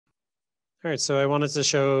All right, so I wanted to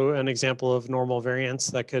show an example of normal variants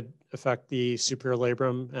that could affect the superior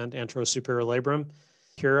labrum and anterosuperior labrum.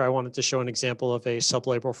 Here, I wanted to show an example of a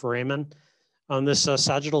sublabral foramen. On this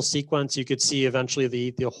sagittal sequence, you could see eventually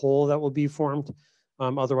the hole that will be formed,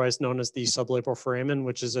 otherwise known as the sublabral foramen,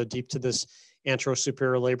 which is deep to this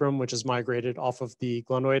anterosuperior labrum, which is migrated off of the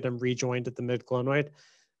glenoid and rejoined at the mid-glenoid.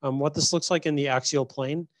 What this looks like in the axial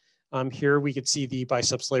plane, here we could see the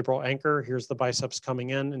biceps labral anchor. Here's the biceps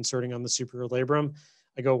coming in, inserting on the superior labrum.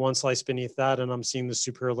 I go one slice beneath that and I'm seeing the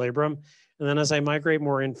superior labrum. And then as I migrate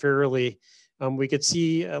more inferiorly, we could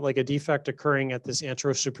see like a defect occurring at this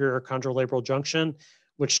anterosuperior chondrolabral junction,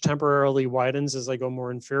 which temporarily widens as I go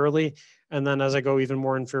more inferiorly. And then as I go even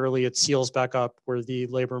more inferiorly, it seals back up where the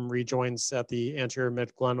labrum rejoins at the anterior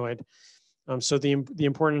mid-glenoid. So the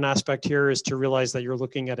important aspect here is to realize that you're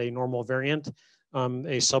looking at a normal variant,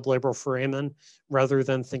 a sublabral foramen, rather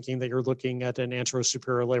than thinking that you're looking at an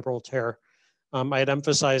anterosuperior labral tear. I'd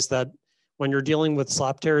emphasize that when you're dealing with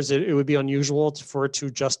slap tears, it would be unusual for it to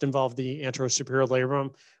just involve the anterosuperior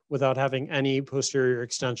labrum without having any posterior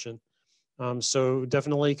extension. So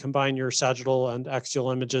definitely combine your sagittal and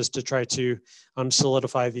axial images to try to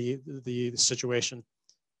solidify the situation.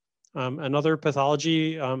 Another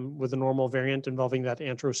pathology with a normal variant involving that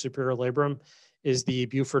anterosuperior labrum is the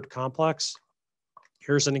Buford complex.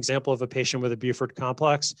 Here's an example of a patient with a Buford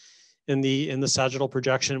complex. In the sagittal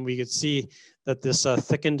projection, we could see that this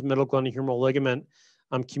thickened middle glenohumeral ligament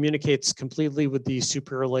communicates completely with the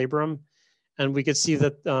superior labrum, and we could see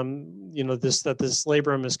that this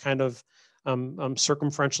labrum is kind of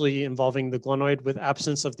circumferentially involving the glenoid with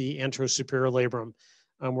absence of the anterosuperior labrum,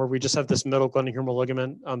 where we just have this middle glenohumeral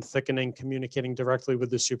ligament thickening, communicating directly with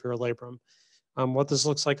the superior labrum. What this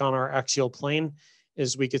looks like on our axial plane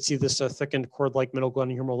is we could see this thickened cord-like middle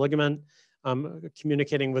glenohumeral ligament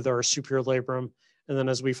communicating with our superior labrum. And then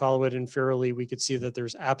as we follow it inferiorly, we could see that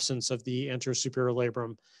there's absence of the anterosuperior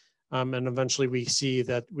labrum. And eventually we see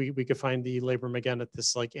that we could find the labrum again at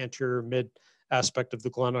this like anterior mid aspect of the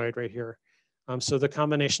glenoid right here. So the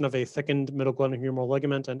combination of a thickened middle glenohumeral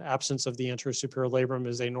ligament and absence of the anterosuperior labrum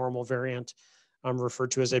is a normal variant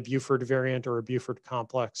referred to as a Buford variant or a Buford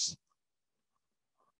complex.